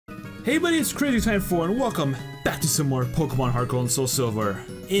Hey buddy, it's KRIS and welcome back to some more Pokemon HeartGold and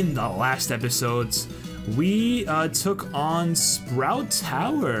SoulSilver. In the last episodes, we took on Sprout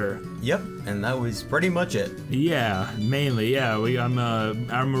Tower. Yep, and that was pretty much it. Yeah, mainly, yeah. Our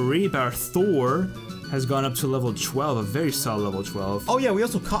Mareep, our Thor, has gone up to level 12, a very solid level 12. Oh yeah, we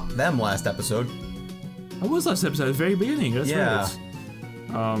also caught them last episode. That was last episode, at the very beginning, that's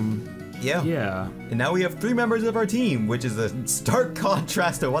right. Yeah. And now we have 3 members of our team, which is a stark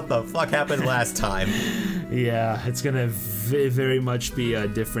contrast to what the fuck happened last time. Yeah, it's gonna very much be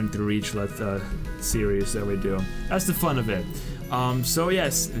different through each series that we do. That's the fun of it. So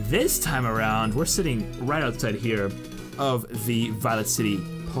yes, this time around, we're sitting right outside here of the Violet City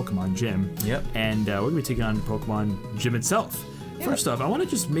Pokemon Gym. Yep. And we're gonna be taking on Pokemon Gym itself. Yeah. First off, I want to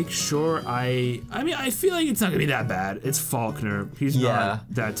just make sure I mean, I feel like it's not gonna be that bad. It's Falkner. He's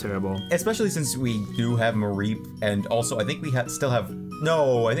not that terrible. Especially since we do have Mareep, and also I think we still have.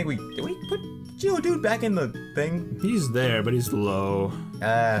 No, I think did we put Geodude back in the thing? He's there, but he's low.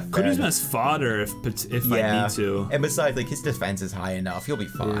 Could use him as fodder if I need to. And besides, like, his defense is high enough. He'll be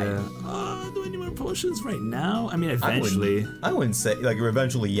fine. Yeah. Do I need more potions right now? I mean, eventually. I wouldn't say, like,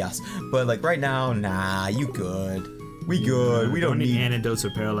 eventually, yes. But, like, right now, nah, you good. We good. Yeah, we don't need antidotes or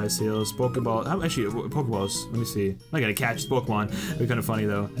paralyzed heals. Pokeball. Actually, Pokeballs. Let me see. I gotta catch Pokemon. It'd be kind of funny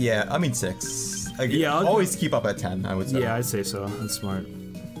though. Yeah, I mean 6. Yeah, always keep up at 10. I would say. Yeah, I'd say so. That's smart.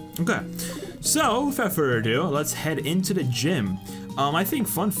 Okay. So, without further ado, let's head into the gym. I think,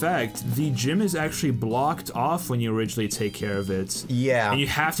 fun fact, the gym is actually blocked off when you originally take care of it. Yeah. And you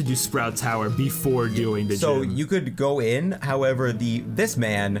have to do Sprout Tower before doing the gym. So you could go in, however, this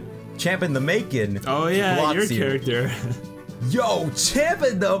man, Champion the Macon. Oh yeah, your character. Yo,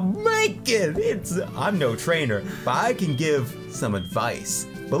 Champion the Macon! I'm no trainer, but I can give some advice.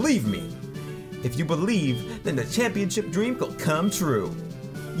 Believe me. If you believe, then the championship dream will come true.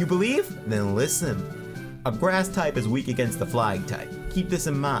 You believe? Then listen. A grass type is weak against the flying type. Keep this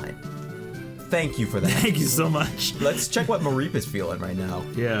in mind. Thank you for that. Thank you so much. Let's check what Mareep is feeling right now.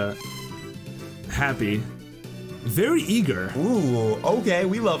 Yeah. Happy. Very eager. Ooh, okay,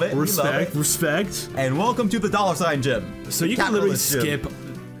 we love it. Respect, respect. And welcome to the $ Gym. So you can literally skip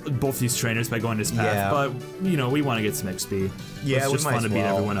both these trainers by going this path, but, you know, we want to get some XP. Yeah, it's just fun to beat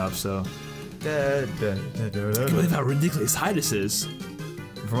everyone up, so. I can't believe how ridiculous high this is.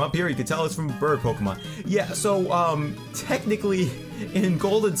 From up here, you can tell it's from bird Pokemon. Yeah, so, technically, in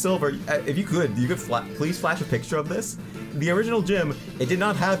Gold and Silver, if you could please flash a picture of this. The original gym, it did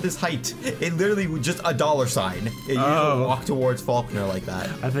not have this height. It literally was just a $. It used to walk towards Falkner like that.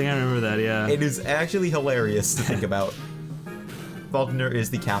 I think I remember that, yeah. It is actually hilarious to think about. Falkner is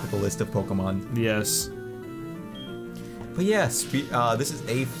the capitalist of Pokemon. Yes. But yes, this is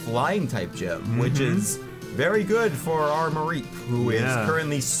a flying type gym, which is very good for our Mareep, who is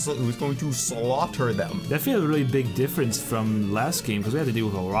currently who's going to slaughter them. Definitely a really big difference from last game because we had to deal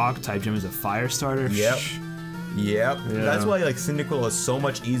with a rock type gym as a fire starter. Yep. Yep. Yeah. That's why like Cyndaquil is so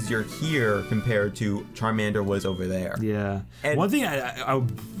much easier here compared to Charmander was over there. Yeah. And one thing I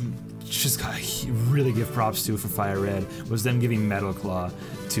just gotta really give props to for Fire Red was them giving Metal Claw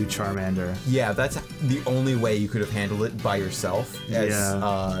to Charmander. Yeah, that's the only way you could have handled it by yourself as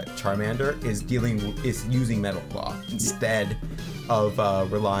Charmander is using Metal Claw instead of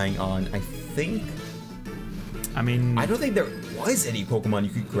relying on, I don't think there was any Pokemon you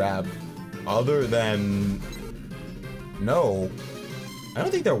could grab other than... No. I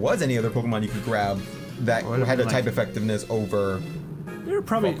don't think there was any other Pokemon you could grab that had a type effectiveness over... There were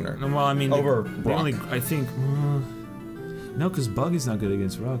probably... Falkner. Well, I mean... Over Rock. I think... no, because Bug is not good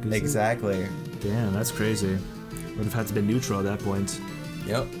against Rock, is Exactly. Damn, that's crazy. Would have had to be neutral at that point.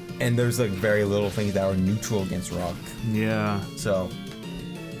 Yep. And there's like very little things that are neutral against Rock. Yeah. So...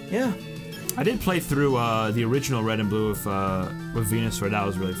 Yeah. I did play through the original Red and Blue with Venusaur. That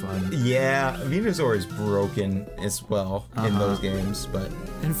was really fun. Yeah, Venusaur is broken as well in those games, but...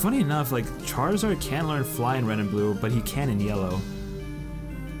 And funny enough, like, Charizard can learn Fly in Red and Blue, but he can in Yellow.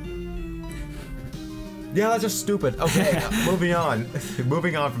 Yeah, that's just stupid. Okay, moving on.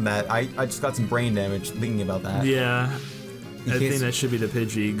 Moving on from that, I just got some brain damage thinking about that. Yeah, I think that should be the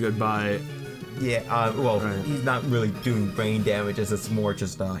Pidgey. Goodbye. Yeah, well, he's not really doing brain damage, it's more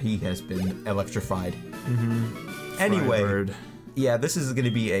just he has been electrified. Anyway, yeah, this is going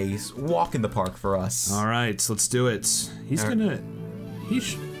to be a walk in the park for us. Alright, so let's do it. He's gonna...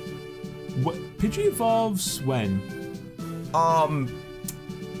 What? Pidgey evolves when?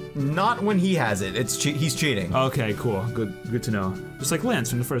 Not when he has it. He's cheating. Okay, cool. Good to know. Just like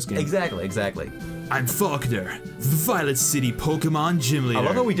Lance from the first game. Exactly, exactly. I'm Falkner, the Violet City Pokemon Gym Leader. I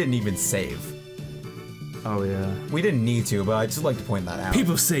love how we didn't even save. Oh yeah. We didn't need to, but I'd just like to point that out.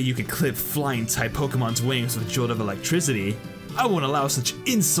 People say you can clip flying-type Pokemon's wings with a jolt of electricity. I won't allow such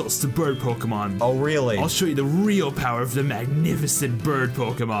insults to bird Pokemon. Oh, really? I'll show you the real power of the magnificent bird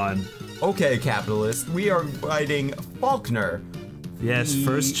Pokemon. Okay, capitalist, we are fighting Falkner. Yes,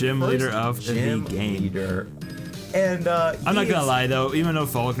 first gym leader of the game. Leader. And I'm not gonna lie though, even though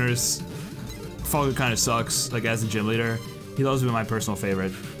Falkner kind of sucks, like as a gym leader, he'll always be my personal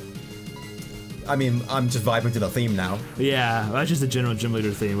favorite. I mean, I'm just vibing to the theme now. Yeah, that's just the general gym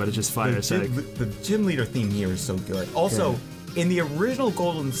leader theme, but it's just fire aesthetic. The gym leader theme here is so good. Also, in the original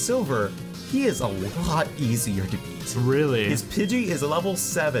Gold and Silver, he is a lot easier to beat. Really? His Pidgey is a level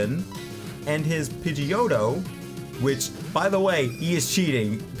 7, and his Pidgeotto, which, by the way, he is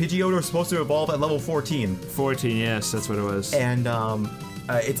cheating. Pidgeotto is supposed to evolve at level 14. 14, yes, that's what it was. And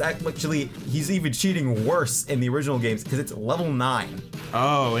it's actually, he's even cheating worse in the original games because it's level 9.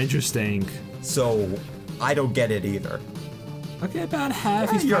 Oh, interesting. So, I don't get it either. Okay, about half.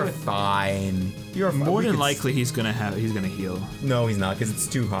 He's You're probably, fine. You're fine. more than likely he's gonna heal. No, he's not, because it's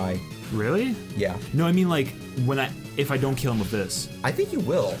too high. Really? Yeah. No, I mean like if I don't kill him with this. I think you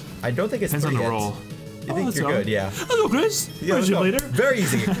will. I don't think it's Depends on the hits. roll. You think you're good, yeah. Hello, Chris. Yeah, Gym leader. Very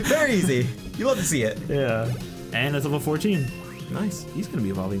easy. Very easy. You love to see it. Yeah. And it's level 14. Nice. He's gonna be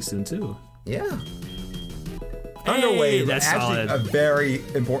evolving soon too. Yeah. Hey, Underway. that's actually solid. a very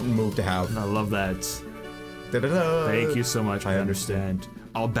important move to have. I love that. Da-da-da. Thank you so much. I understand.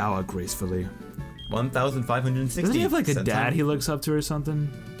 I'll bow out gracefully. 1,560. Doesn't he have like a cent dad time? he looks up to or something?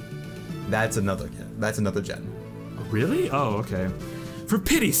 That's another gen. Really? Oh, okay. For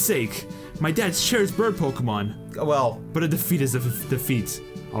pity's sake, my dad shares bird Pokemon, Well, but a defeat is a defeat.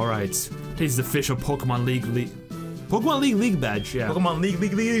 All right, this is the official Pokemon League badge. Yeah. Pokemon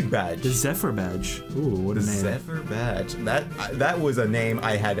League badge. The Zephyr badge. Ooh, what a The name. Zephyr badge. That was a name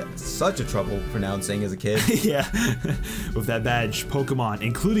I had such a trouble pronouncing as a kid. Yeah. With that badge, Pokemon,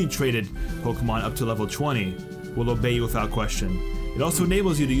 including traded Pokemon up to level 20, will obey you without question. It also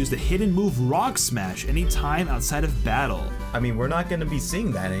enables you to use the hidden move Rock Smash anytime outside of battle. I mean, we're not going to be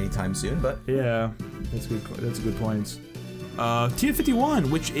seeing that anytime soon, but Yeah, that's good. That's a good point. TM51,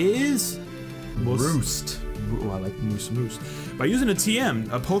 which is Roost. Oh, I like Moose. By using a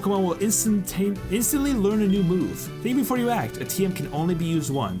TM, a Pokemon will instantly learn a new move. Think before you act. A TM can only be used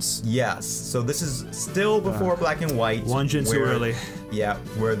once. Yes. So this is still before Black and White. One gen too early. Yeah,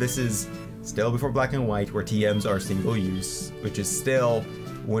 where this is still before Black and White, where TMs are single use, which is still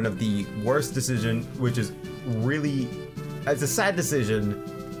one of the worst decisions, which is really, it's a sad decision,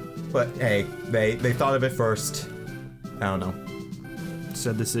 but hey, they thought of it first. I don't know.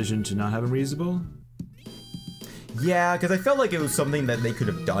 Said decision to not have him reusable? Yeah, because I felt like it was something that they could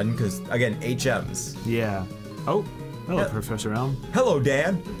have done, because, again, HMs. Yeah. Oh, hello, Yeah. Professor Elm. Hello,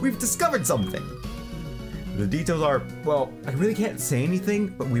 Dan. We've discovered something. The details are, well, I really can't say anything,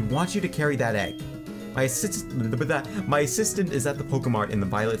 but we want you to carry that egg. My assistant is at the Pokemart in the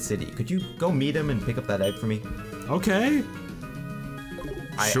Violet City. Could you go meet him and pick up that egg for me? Okay.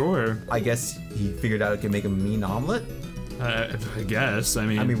 Sure. I guess he figured out it could make a mean omelet. I guess. I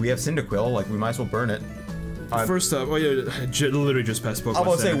mean, We have Cyndaquil, like, we might as well burn it. first up, oh yeah, literally just past Pokemon I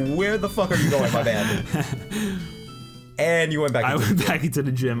was Center. gonna say, where the fuck are you going, my man? And you went back I into went the gym. back into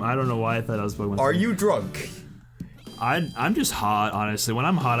the gym. I don't know why I thought I was Pokemon Are Center. you drunk? I'm just hot, honestly. When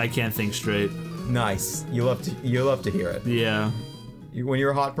I'm hot, I can't think straight. Nice. You love to hear it. Yeah. When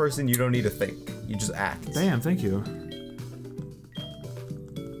you're a hot person, you don't need to think. You just act. Damn, thank you.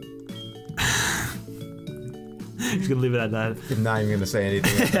 Just gonna leave it at that. I'm not even gonna say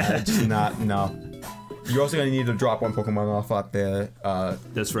anything like that. Just not, no. You're also gonna need to drop one Pokemon off at the,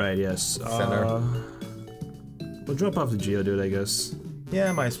 That's right, yes. Center. We'll drop off the Geodude, I guess.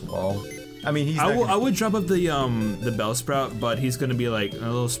 yeah, might as well. I mean, I would drop up the Bellsprout, but he's gonna be like, a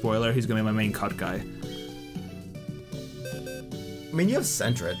little spoiler, he's gonna be my main cut guy. I mean, you have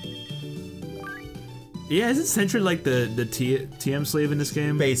Sentret. Yeah, isn't Sentry like the TM slave in this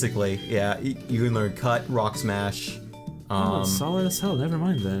game? Basically, yeah. You can learn Cut, Rock Smash. Oh, it's solid as hell, never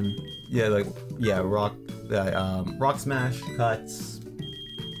mind then. Yeah, Rock Smash, Cuts.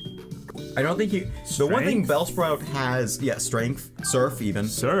 I don't think the one thing Bellsprout has, yeah, Strength, Surf even.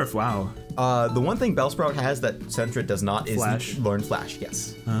 Surf, wow. The one thing Bellsprout has that Sentret does not is Flash. learn Flash,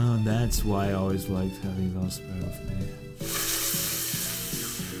 yes. Oh, that's why I always liked having Bellsprout with me.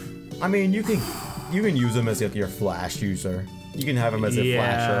 I mean, you can use him as your Flash user. You can have him as a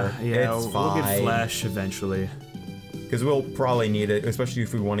Flasher. Yeah, it's we'll fine. get Flash eventually. Because we'll probably need it, especially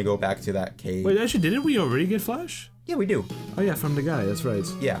if we want to go back to that cave. Wait, actually, didn't we already get Flash? Yeah, we do. Oh yeah, from the guy, that's right.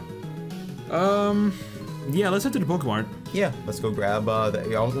 Yeah. Yeah, let's head to the Pokemart. Yeah, let's go grab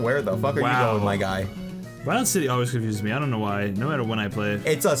where the fuck are you Wow. going, my guy? Violent City always confuses me. I don't know why. No matter when I play.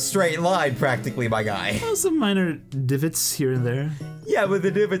 It's a straight line, practically, my guy. Well, some minor divots here and there. Yeah, but the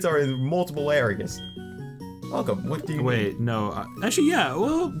divots are in multiple areas. Welcome. What do you Wait, no. Actually, yeah.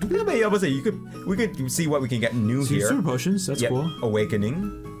 Well, I was say we could see what we can get new here. Super potions. That's cool.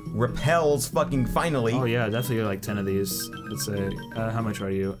 Awakening. Repels fucking finally. Oh yeah, definitely get like 10 of these. Let's say, how much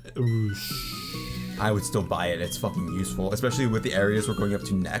are you? I would still buy it. It's fucking useful, especially with the areas we're going up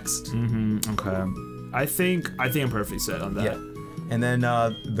to next. Okay. I think I'm perfectly set on that. Yeah. And then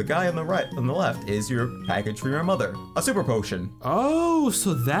the guy on the left is your package for your mother. A super potion. Oh,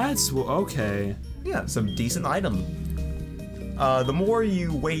 so that's okay. Yeah, some decent item. The more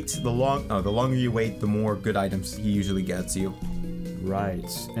you wait, the longer you wait, the more good items he usually gets you. Right.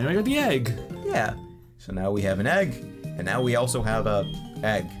 And I got the egg. Yeah. So now we have an egg, and now we also have a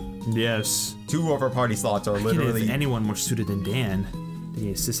egg. Yes. 2 of our party slots are literally. If anyone more suited than Dan, he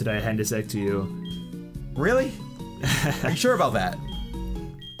insisted I hand this egg to you. Really? Are you sure about that?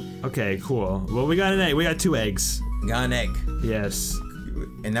 Okay, cool. Well, we got an egg. We got 2 eggs. Got an egg. Yes.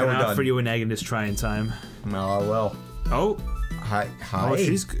 And now we're done. For you an egg in this trying time. Oh well. Oh. Hi. Oh,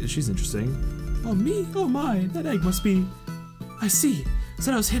 she's interesting. Oh me? Oh my! That egg must be. I see.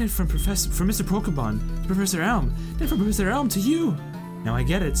 Said I was hidden from Mr. Pokemon to Professor Elm, then from Professor Elm to you. Now I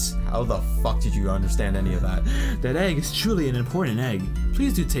get it. How the fuck did you understand any of that? That egg is truly an important egg.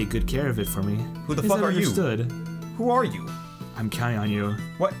 Please do take good care of it for me. Who the fuck are you? Who are you? I'm counting on you.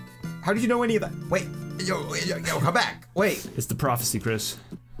 What? How did you know any of that? Wait. Yo, come back. Wait. It's the prophecy, Chris.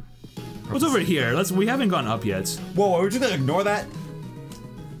 What's over here? We haven't gone up yet. Whoa, are we just gonna ignore that?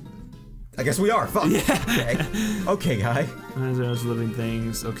 I guess we are. Fuck. Yeah. Okay, guy. There's living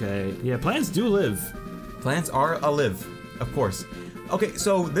things. Okay. Yeah, plants do live. Plants are alive, of course. Okay,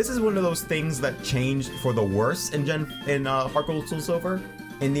 so this is one of those things that changed for the worse in HeartGold and SoulSilver.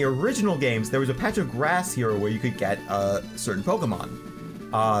 In the original games, there was a patch of grass here where you could get a certain Pokemon.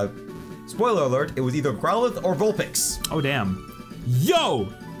 Spoiler alert, it was either Growlithe or Vulpix. Oh, damn. Yo!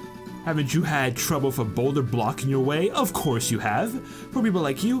 Haven't you had trouble with a boulder blocking your way? Of course you have. For people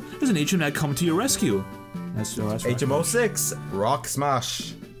like you, there's an HM that come to your rescue. That's HM06, Rock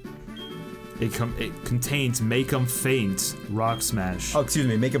Smash. It contains Make 'em Faint, Rock Smash. Oh, excuse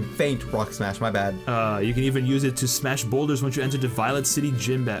me, Make 'em Faint, Rock Smash, my bad. You can even use it to smash boulders once you enter the Violet City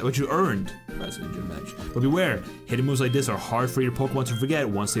Gym Badge, which you earned. Violet City Gym Badge. But beware, hidden moves like this are hard for your Pokemon to forget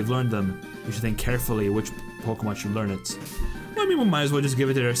once they've learned them. You should think carefully which Pokemon should learn it. I mean, we might as well just give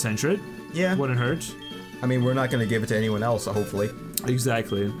it to their Sentret. Yeah. Wouldn't hurt. I mean, we're not gonna give it to anyone else, hopefully.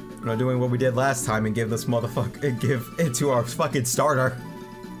 Exactly. We're not doing what we did last time and give this motherfucker, give it to our fucking starter.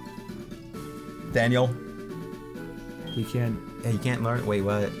 Daniel. He can't. He can't learn. Wait,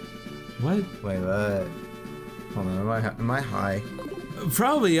 what? What? Wait, what? Hold on, am I high?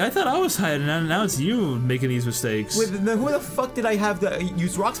 Probably. I thought I was high, and now it's you making these mistakes. Wait, then who the fuck did I have to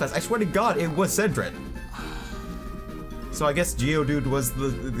use Rock Smash? I swear to God, it was Sentret. So I guess Geodude was the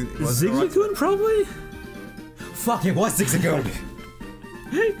Zigzagoon, probably? Fuck, it was Zigzagoon!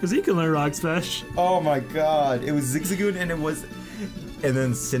 Because he can learn Rock Smash. Oh my god, it was Zigzagoon and it was... And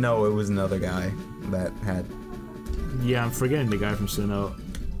then Sinnoh, it was another guy that had... Yeah, I'm forgetting the guy from Sinnoh.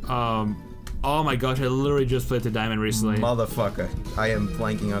 Oh my gosh, I literally just played the Diamond recently. Motherfucker. I am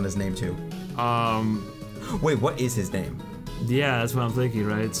blanking on his name too. Wait, what is his name? Yeah, that's what I'm thinking,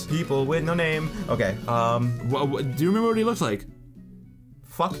 right? People with no name. Okay, do you remember what he looked like?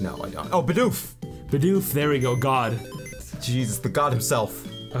 Fuck no, I don't. Oh, Bidoof! Bidoof, there we go, God. Jesus, the god himself.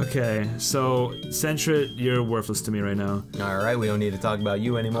 Okay, so, Sentret, you're worthless to me right now. Alright, we don't need to talk about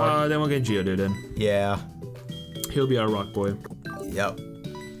you anymore. Then we'll get Geodude in. Yeah. He'll be our rock boy. Yep.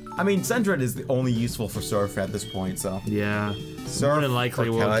 I mean, Sentret is only useful for Surf at this point, so... Yeah. Surf, more than likely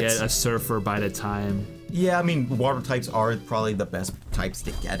we'll get a Surfer by the time. Yeah, I mean, water types are probably the best types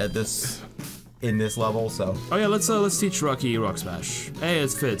to get at this... in this level, so... Oh yeah, let's teach Rocky Rock Smash. Hey,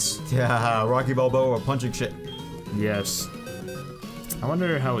 it fits. Yeah, Rocky Balboa punching shit. Yes. I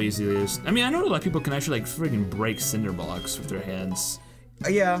wonder how easy it is. I mean, I know a lot of people can actually, like, friggin' break cinder blocks with their hands.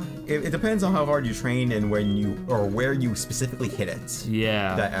 Yeah, it depends on how hard you train and when you, or where you specifically hit it.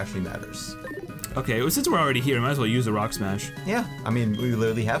 Yeah. That actually matters. Okay, well, since we're already here, we might as well use a Rock Smash. Yeah, I mean, we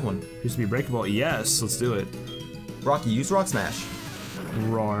literally have one. Used to be breakable. Yes, let's do it. Rocky, use Rock Smash.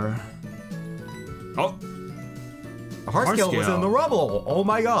 Roar. Oh! A Heart Scale was in the rubble! Oh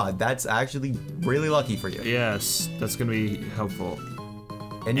my god, that's actually really lucky for you. Yes, that's gonna be helpful.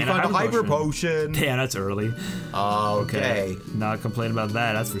 And you found a Hyper Potion! Damn, that's early. Okay. Not complaining about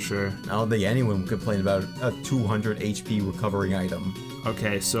that, that's for sure. I don't think anyone would complain about a 200 HP recovering item.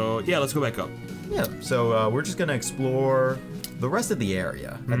 Okay, so yeah, let's go back up. Yeah, so we're just gonna explore the rest of the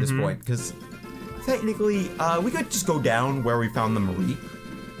area at this point, because technically, we could just go down where we found the Marie.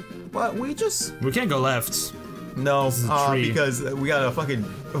 But we can't go left. No, This is a tree. because we got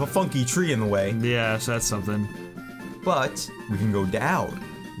a funky tree in the way. Yeah, so that's something. But we can go down.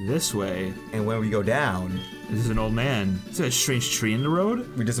 This way. And when we go down, This is an old man. Is there a strange tree in the road?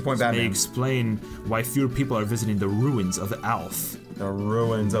 we disappoint This may Batman. explain why fewer people are visiting the ruins of Alph. The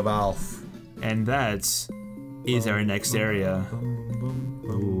Ruins of Alph. And that is our next area.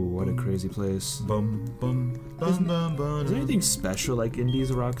 Ooh, what a crazy place. Bum, bum, bum, bum, bum. Is there anything special like in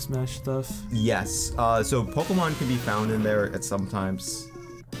these Rock Smash stuff? Yes. So Pokemon can be found in there at sometimes.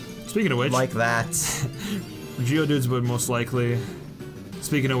 Speaking of which, Like that. Geodudes would most likely.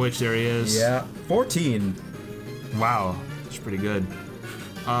 Speaking of which, there he is. Yeah. 14. Wow, that's pretty good.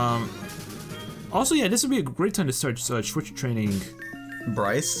 Also, yeah, this would be a great time to start switch training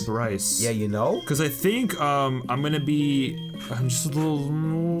Bryce? Bryce. Yeah, you know? Because I think I'm gonna be just a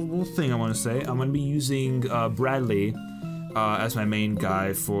little thing I want to say. I'm gonna be using Bradley as my main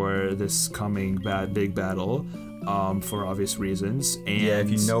guy for this coming big battle, for obvious reasons. And Yeah, if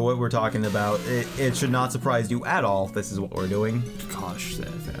you know what we're talking about, it should not surprise you at all if this is what we're doing. Gosh, that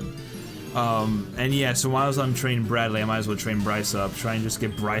fam. And yeah, so while I'm training Bradley, I might as well train Bryce up. Try and just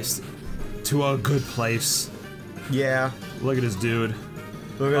get Bryce to a good place. Yeah. Look at this dude.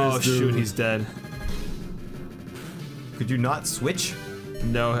 Look at Oh this dude. shoot, he's dead. Could you not switch?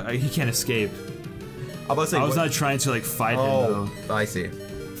 No, he can't escape. I was I was not trying to like fight him though. Oh, I see.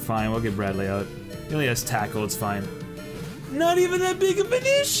 Fine, we'll get Bradley out. He only has tackle, it's fine. Not even that big of an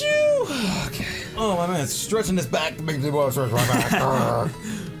issue! Okay. Oh, my man's stretching his back to make the ball stretch my back.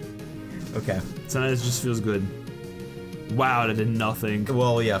 Okay. Sometimes it just feels good. Wow, that did nothing.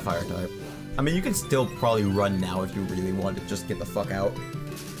 Well, yeah, fire type. I mean, you can still probably run now if you really want to just get the fuck out.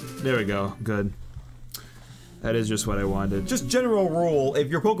 There we go, good. That is just what I wanted. Just general rule, if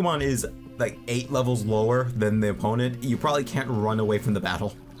your Pokemon is like 8 levels lower than the opponent, you probably can't run away from the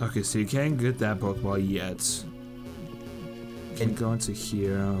battle. Okay, so you can't get that Pokeball yet. Can go into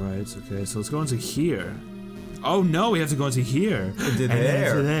here, alright, okay, so let's go into here. Oh no, we have to go into here. Into and then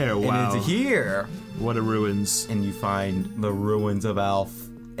into there, wow. And into here. What a ruins. And you find the Ruins of Alph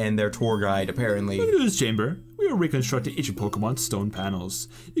and their tour guide, apparently. Look at this chamber. We are reconstructing each of Pokemon's stone panels.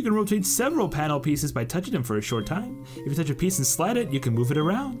 You can rotate several panel pieces by touching them for a short time. If you touch a piece and slide it, you can move it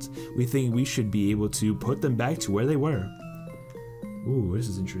around. We think we should be able to put them back to where they were. Ooh, this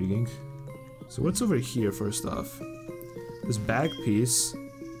is intriguing. So what's over here first off? This back piece.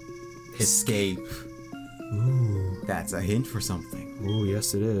 Escape. Ooh. That's a hint for something. Ooh,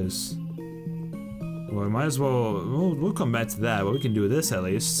 yes it is. Well, we might as well, we'll come back to that, but we can do this at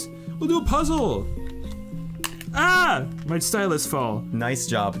least. We'll do a puzzle! Ah! My stylus fall. Nice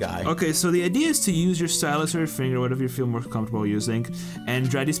job, guy. Okay, so the idea is to use your stylus or your finger, whatever you feel more comfortable using, and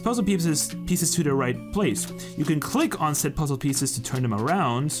drag these puzzle pieces to the right place. You can click on said puzzle pieces to turn them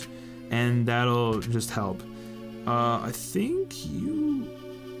around, and that'll just help. I think you...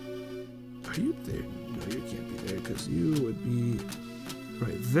 Are you there? No, you can't be there, because you would be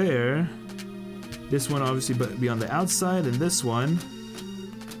right there. This one obviously be on the outside, and this one...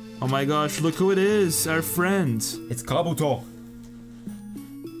 Oh my gosh, look who it is! Our friend! It's Kabuto.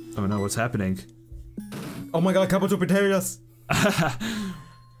 Oh no, what's happening? Oh my god, Kabuto betrayed us!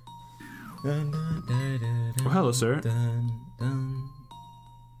 Oh, hello, sir.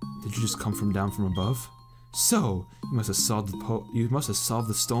 Did you just come from down from above? So, you must have solved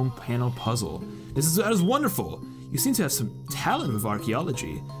the stone panel puzzle. That is wonderful! You seem to have some talent with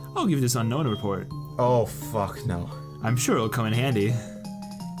archaeology. I'll give you this unknown report. Oh, fuck no. I'm sure it'll come in handy.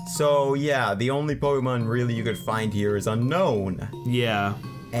 So, yeah, the only Pokemon really you could find here is unknown. Yeah.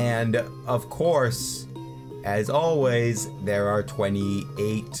 And, of course, as always, there are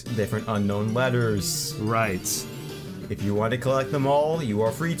 28 different unknown letters. Right. If you want to collect them all, you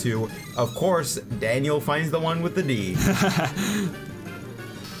are free to. Of course, Daniel finds the one with the D.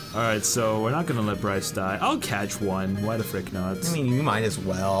 Alright, so we're not gonna let Bryce die. I'll catch one. Why the frick not? I mean, you might as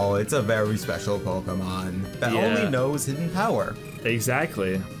well. It's a very special Pokemon that Yeah. only knows hidden power.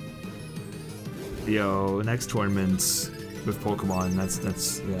 Exactly. Yo, next tournaments with Pokemon,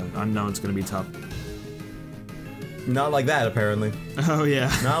 that's yeah, unknown's gonna be tough. Not like that, apparently. Oh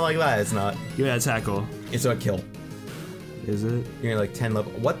yeah. Not like that, it's not. Give me that tackle. It's a kill. Is it? You're like 10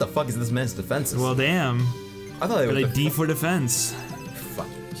 level. What the fuck is this man's defenses? Well, damn. I thought it But was like D for defense. Fuck,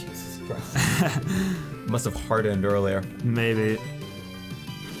 Jesus Christ. Must have hardened earlier. Maybe.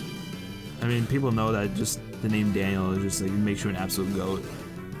 I mean, people know that just the name Daniel is just like makes you an absolute goat.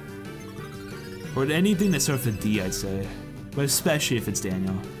 Or anything that starts with D, I'd say. But especially if it's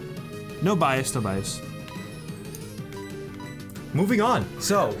Daniel. No bias, no bias. moving on.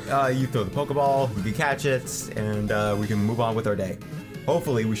 So, you throw the Pokeball, we can catch it, and we can move on with our day.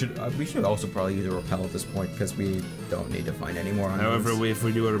 Hopefully, we should also probably use a repel at this point because we don't need to find any more unknowns. However, if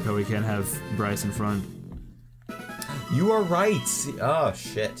we do a repel, we can't have Bryce in front. You are right. Oh,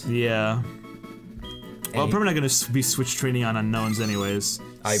 shit. Yeah. Well, I'm probably not gonna be switch training on unknowns anyways.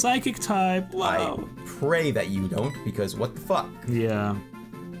 Psychic type, wow. I pray that you don't, because what the fuck? Yeah.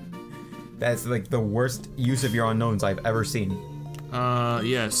 That's like the worst use of your unknowns I've ever seen.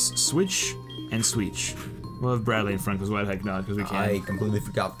 Yes. Switch and Switch. We'll have Bradley in front, because why the heck not, because we can. I completely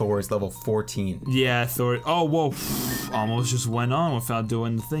forgot Thor is level 14. Yeah, Thor. Oh, whoa. Almost just went on without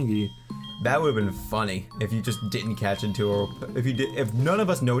doing the thingy. That would have been funny if you just didn't catch into, or if none of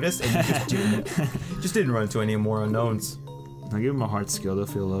us noticed and you just didn't run into any more unknowns. I'll give him a heart skill, they'll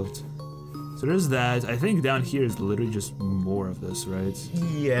feel loved. So there's that. I think down here is literally just more of this, right?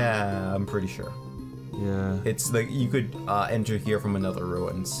 Yeah, I'm pretty sure. Yeah. It's like you could enter here from another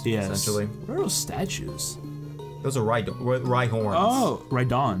ruins, essentially. What are those statues? Those are Rhyhorns. Oh,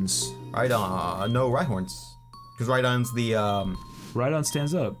 Rhydons. No, Rhyhorns. Because Rhydon's the, Rhydon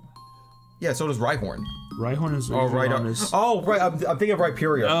stands up. Yeah, so does Rhyhorn. Rhyhorn is... Oh, Rhydon. Oh, right, I'm thinking of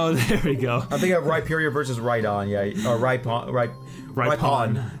Rhyperior. Oh, there we go. I'm thinking of Rhyperior versus Rhydon, yeah. Or Rhypon,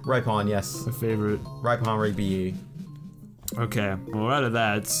 yes. My favorite. Rhypon, Rhybe. Okay, well, out of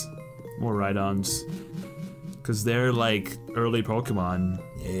that, more Rhydons. Because they're, like, early Pokemon.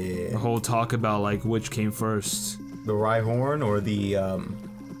 Yeah. The whole talk about, like, which came first. The Rhyhorn or the,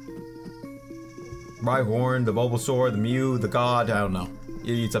 Rhyhorn, the Bulbasaur, the Mew, the God, I don't know.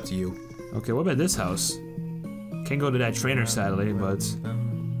 It's up to you. Okay, what about this house? Can't go to that trainer, sadly, but...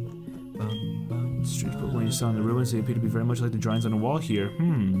 Strange Pokemon you saw in the ruins, they appear to be very much like the drawings on the wall here.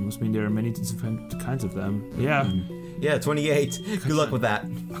 Must mean there are many different kinds of them. Yeah. Yeah, 28. Good luck with that.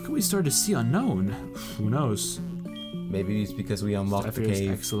 How can we start to see unknown? Who knows? Maybe it's because we unlocked the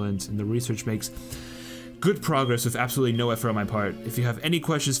cave. Excellent, and the research makes good progress with absolutely no effort on my part. If you have any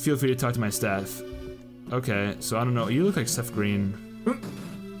questions, feel free to talk to my staff. Okay, so I don't know. You look like Seth Green.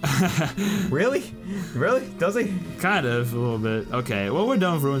 Really? Really? Does he? Kind of, a little bit. Okay, well, we're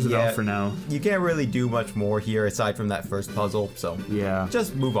done with Ruins of Alph for now. You can't really do much more here aside from that first puzzle, so yeah,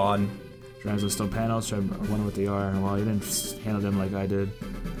 just move on. Dragons with stone panels, I wonder what they are. Well, you didn't handle them like I did.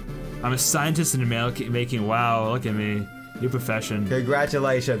 I'm a scientist in the making. Wow, look at me. New profession.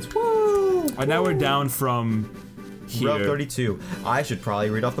 Congratulations. Woo! And now we're down from here. Route 32. I should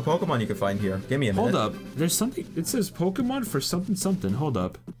probably read off the Pokemon you can find here. Give me a minute. Hold up. There's something. It says Pokemon for something something. Hold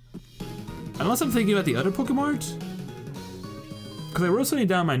up. Unless I'm thinking about the other Pokemon? Because I wrote something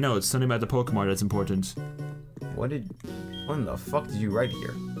down in my notes, something about the Pokemon that's important. What in the fuck did you write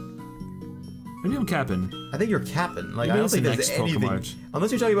here? Maybe I'm capping. I think you're capping. Like, Maybe I don't it's think the there's next anything. Pokemon.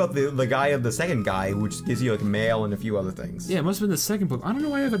 Unless you're talking about the guy of the second guy, which gives you like mail and a few other things. Yeah, it must have been the second Pokemon. I don't know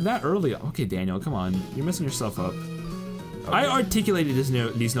why I have it that early. Okay, Daniel, come on. You're messing yourself up. Okay. I articulated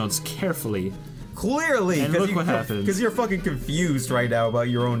these notes carefully. Clearly! And look what happened. Because you're fucking confused right now about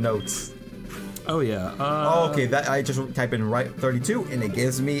your own notes. Oh, yeah. Oh, okay, that I just type in Route 32 and it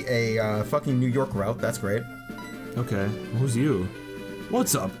gives me a fucking New York route. That's great. Okay, who's you?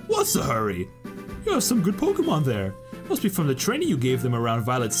 What's up? What's the hurry? You have some good Pokemon there. Must be from the training you gave them around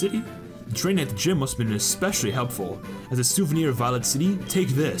Violet City. The training at the gym must have been especially helpful. As a souvenir of Violet City, take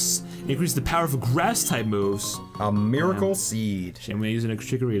this. Increase the power of grass-type moves. A Miracle Seed. Shame we're using a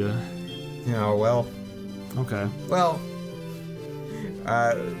Chikorita. Oh, well. Okay. Well,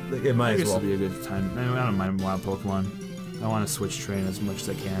 it might as well. This will be a good time. I don't mind wild Pokemon. I want to switch train as much as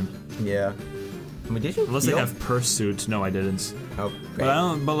I can. Yeah. I mean, did you Unless they have Pursuit. No, I didn't. Oh,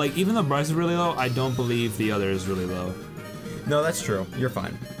 but like, even though Bryce is really low, I don't believe the other is really low. No, that's true. You're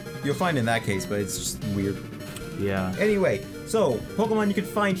fine. You're fine in that case, but it's just weird. Yeah. Anyway, so Pokemon you can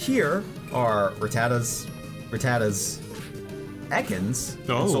find here are Rattatas, Ekans, and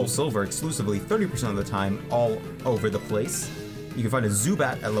SoulSilver exclusively 30% of the time all over the place. You can find a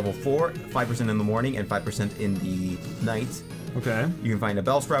Zubat at level 4, 5% in the morning and 5% in the night. Okay. You can find a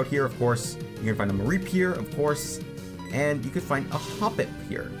Bellsprout here, of course. You can find a Mareep here, of course. And you can find a Hoppip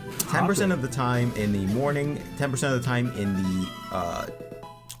here. 10% of the time in the morning, 10% of the time in the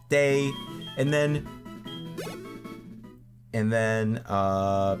day, and then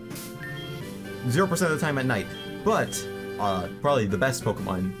 0% of the time at night. But probably the best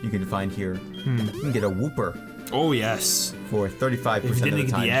Pokemon you can find here, you can get a Wooper. Oh yes. For 35% of the time. If you didn't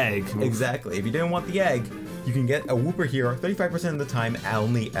get the egg. Exactly. If you didn't want the egg, you can get a Wooper here 35% of the time,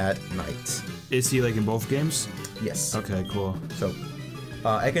 only at night. Is he like in both games? Yes. Okay, cool. So,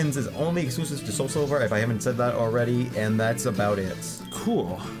 Ekans is only exclusive to SoulSilver, if I haven't said that already, and that's about it.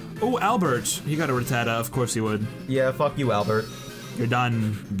 Cool. Oh, Albert. He got a Rattata. Of course he would. Yeah, fuck you, Albert. You're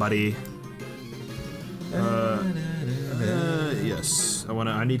done, buddy. Yes.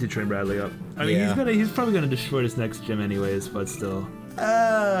 I need to train Bradley up. I mean, Yeah. he's probably gonna destroy this next gym anyways, but still.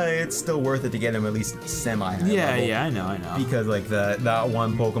 It's still worth it to get him at least semi-high level. Yeah, I know. Because like that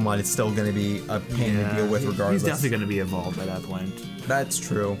one Pokemon is still gonna be a pain to deal with regardless. He's definitely gonna be evolved by that point. That's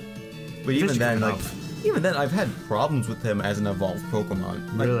true. But even then, I've had problems with him as an evolved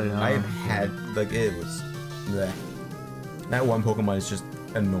Pokemon. Like, Really? I've had it was bleh. That one Pokemon is just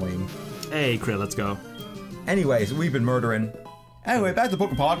annoying. Hey, Crit, let's go. Anyways, we've been murdering. Anyway, back to the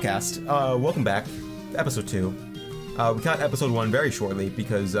Pokemon Podcast. Welcome back, episode 2. We got episode 1 very shortly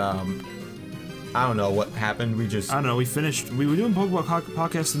because I don't know what happened. I don't know. We were doing Pokemon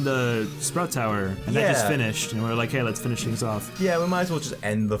podcast in the Sprout Tower, and that just finished. And we were like, hey, let's finish things off. Yeah, we might as well just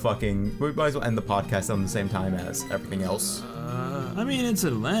end the podcast on the same time as everything else. I mean, it's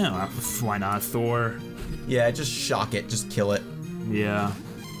a why not Thor? Yeah, just shock it, just kill it. Yeah.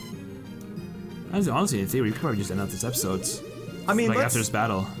 Honestly, in theory, we could probably just end out this episode. I mean, like after this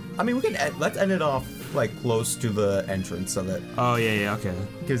battle. I mean, let's end it off like close to the entrance of it. Oh yeah, okay.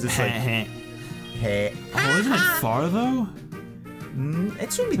 Because it's like, hey. Oh, isn't it far though?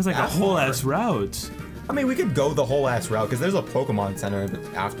 It shouldn't be. It's like a whole ass route. I mean, we could go the whole ass route because there's a Pokemon Center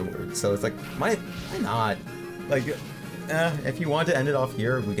afterwards. So it's like, why not? Like, if you want to end it off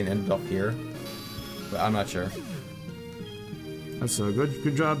here, we can end it off here. But I'm not sure. That's so good.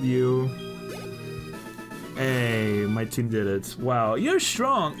 Good job, you. Hey, my team did it. Wow, you're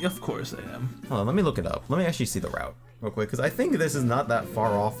strong. Of course I am. Hold on, let me look it up. Let me actually see the route real quick, because I think this is not that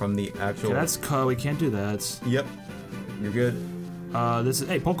far off from the actual... Okay, that's we can't do that. Yep. You're good. This is...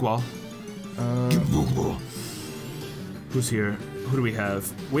 Hey, Pokeball. Who's here? Who do we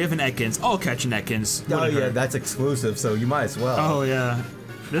have? We have an Ekans. I'll catch an Ekans. Oh, yeah, that's exclusive, so you might as well. Oh, yeah.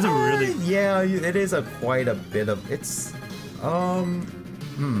 There's a really... Yeah, it is quite a bit of... It's...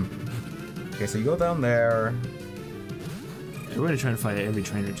 Okay, so you go down there. We're gonna try to fight every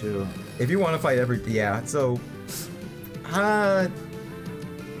trainer too. If you want to fight yeah. So,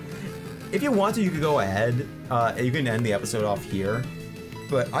 if you want to, you could go ahead. You can end the episode off here,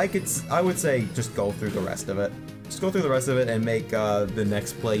 but I would say just go through the rest of it. Just go through the rest of it and make the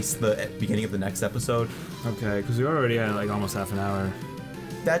next place the beginning of the next episode. Okay, because we're already at like almost half an hour.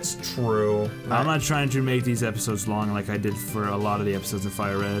 That's true. I'm not trying to make these episodes long like I did for a lot of the episodes of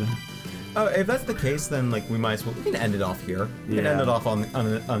Fire Red. Oh, if that's the case, then like we can end it off here. We can end it off on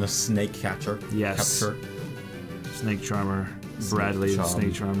a snake catcher. Yes. Snake Charmer. Bradley, the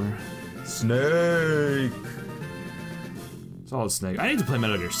Snake Charmer. Snake. Solid Snake. I need to play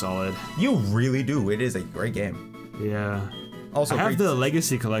Metal Gear Solid. You really do. It is a great game. Yeah. Also, I have the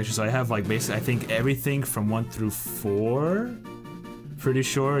Legacy Collection, so I have like basically I think everything from 1 through 4. Pretty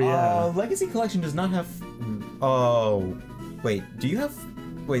sure, yeah. Legacy Collection does not have. Oh, wait. Do you have?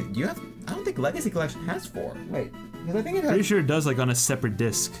 I don't think Legacy Collection has 4. Wait, because I think it has. Pretty sure it does, like on a separate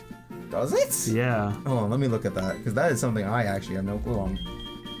disc. Does it? Yeah. Hold on, let me look at that, because that is something I actually have no clue on.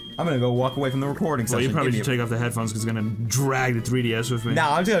 I'm gonna go walk away from the recording session. Well, you probably should take off the headphones because it's gonna drag the 3DS with me.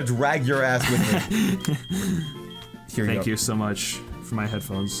 Nah, I'm just gonna drag your ass with me. Here Thank you so much for my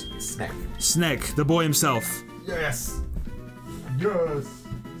headphones. Snack. Snack, the boy himself. Yes. Yes.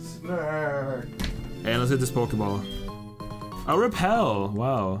 Snack. And let's hit this Pokeball. A Repel.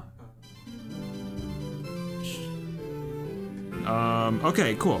 Wow.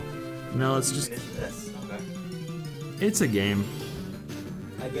 Okay, cool. Now let's just... Okay. It's a game.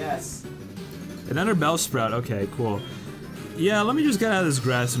 I guess. Another Bellsprout. Okay, cool. Yeah, let me just get out of this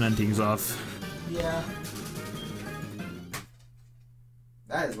grass and end things off. Yeah.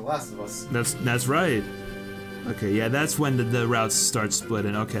 That is The Last of Us. That's right. Okay, yeah, that's when the routes start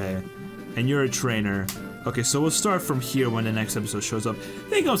splitting. Okay. And you're a trainer. Okay, so we'll start from here when the next episode shows up.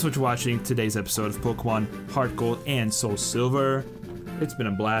 Thank you so much for watching today's episode of Pokemon HeartGold and SoulSilver. It's been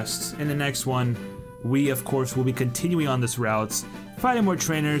a blast. In the next one, we, of course, will be continuing on this route, fighting more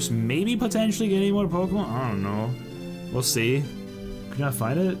trainers, maybe potentially getting more Pokemon. I don't know. We'll see. Can you not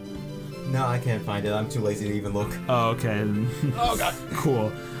find it? No, I can't find it. I'm too lazy to even look. Oh, okay. Oh, God.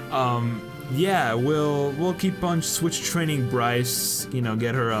 Cool. Yeah, we'll keep on switch training Bryce, you know,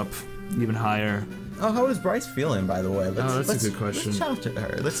 get her up even higher. Oh, how is Bryce feeling, by the way? That's a good question. Let's shout to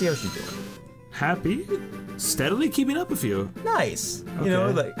her. Let's see how she's doing. Happy? Steadily keeping up with you. Nice. Okay. You know,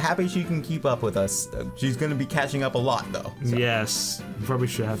 like, happy she can keep up with us. She's gonna be catching up a lot, though. So. Yes. Probably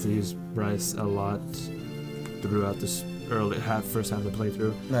should have to use Bryce a lot throughout this first half of the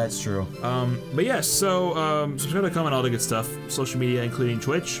playthrough. That's true. But yes, so subscribe to comment, all the good stuff. Social media, including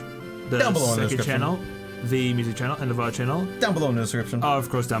Twitch, the Down below in the second description. channel. the music channel and the VOD channel. Down below in the description. Of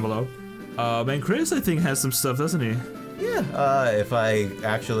course, down below. And KRIS, I think, has some stuff, doesn't he? Yeah, if I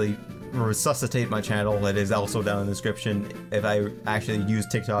actually resuscitate my channel, it is also down in the description. If I actually use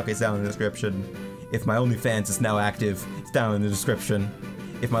TikTok, it's down in the description. If my OnlyFans is now active, it's down in the description.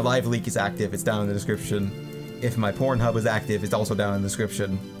 If my Live Leak is active, it's down in the description. If my Pornhub is active, it's also down in the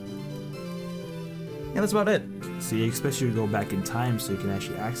description. And that's about it. So he expects you to go back in time so you can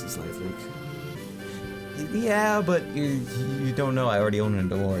actually access Live Leak. Yeah, but you don't know I already own a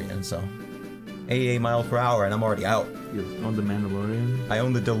DeLorean, so 88 miles per hour and I'm already out. You own the Mandalorian? I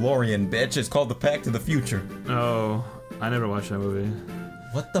own the DeLorean, bitch. It's called the Pack to the Future. Oh, I never watched that movie.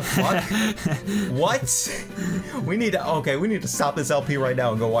 What the fuck? What? We need to stop this LP right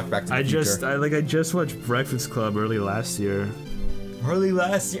now and go watch Back to the Future. I just watched Breakfast Club early last year. Early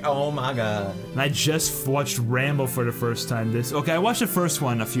last year? Oh my god. And I just watched Rambo for the first time I watched the first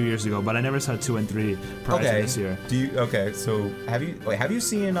one a few years ago, but I never saw 2 and 3 prior to this year. So have you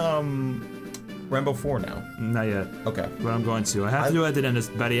seen Rambo 4 now? Not yet. Okay. But I'm going to. I have to do it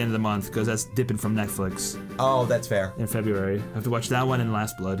by the end of the month, because that's dipping from Netflix. Oh, that's fair. In February. I have to watch that one and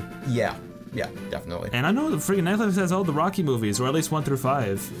Last Blood. Yeah, definitely. And I know the freaking Netflix has all the Rocky movies, or at least 1 through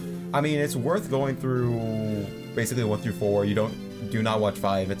 5. I mean, it's worth going through basically 1 through 4. Do not watch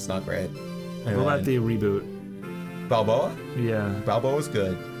 5, it's not great. What about the reboot? Balboa? Yeah. Balboa's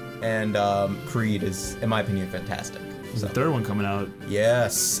good. And Creed is, in my opinion, fantastic. There's a 3rd one coming out.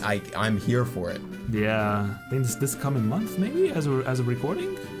 Yes, I'm here for it. Yeah, I think this coming month, maybe, as a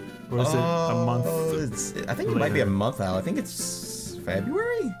recording? Or is it a month I think it might be a month out. I think it's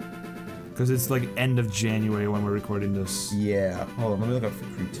February? Because it's like end of January when we're recording this. Yeah. Hold on, let me look up for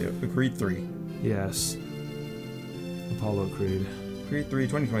Creed 2. For Creed 3. Yes. Apollo Creed. Creed 3,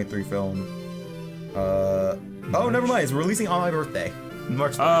 2023 film. Oh, never mind. It's releasing on my birthday.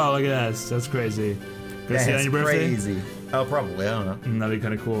 March 3rd. Oh, look at that. That's crazy. Gonna see it on your birthday? Crazy. Oh, probably. I don't know. That'd be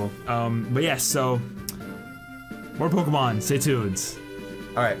kind of cool. But yes, so more Pokemon. Stay tuned.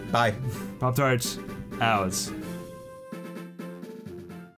 All right. Bye. Pop-Tarts out.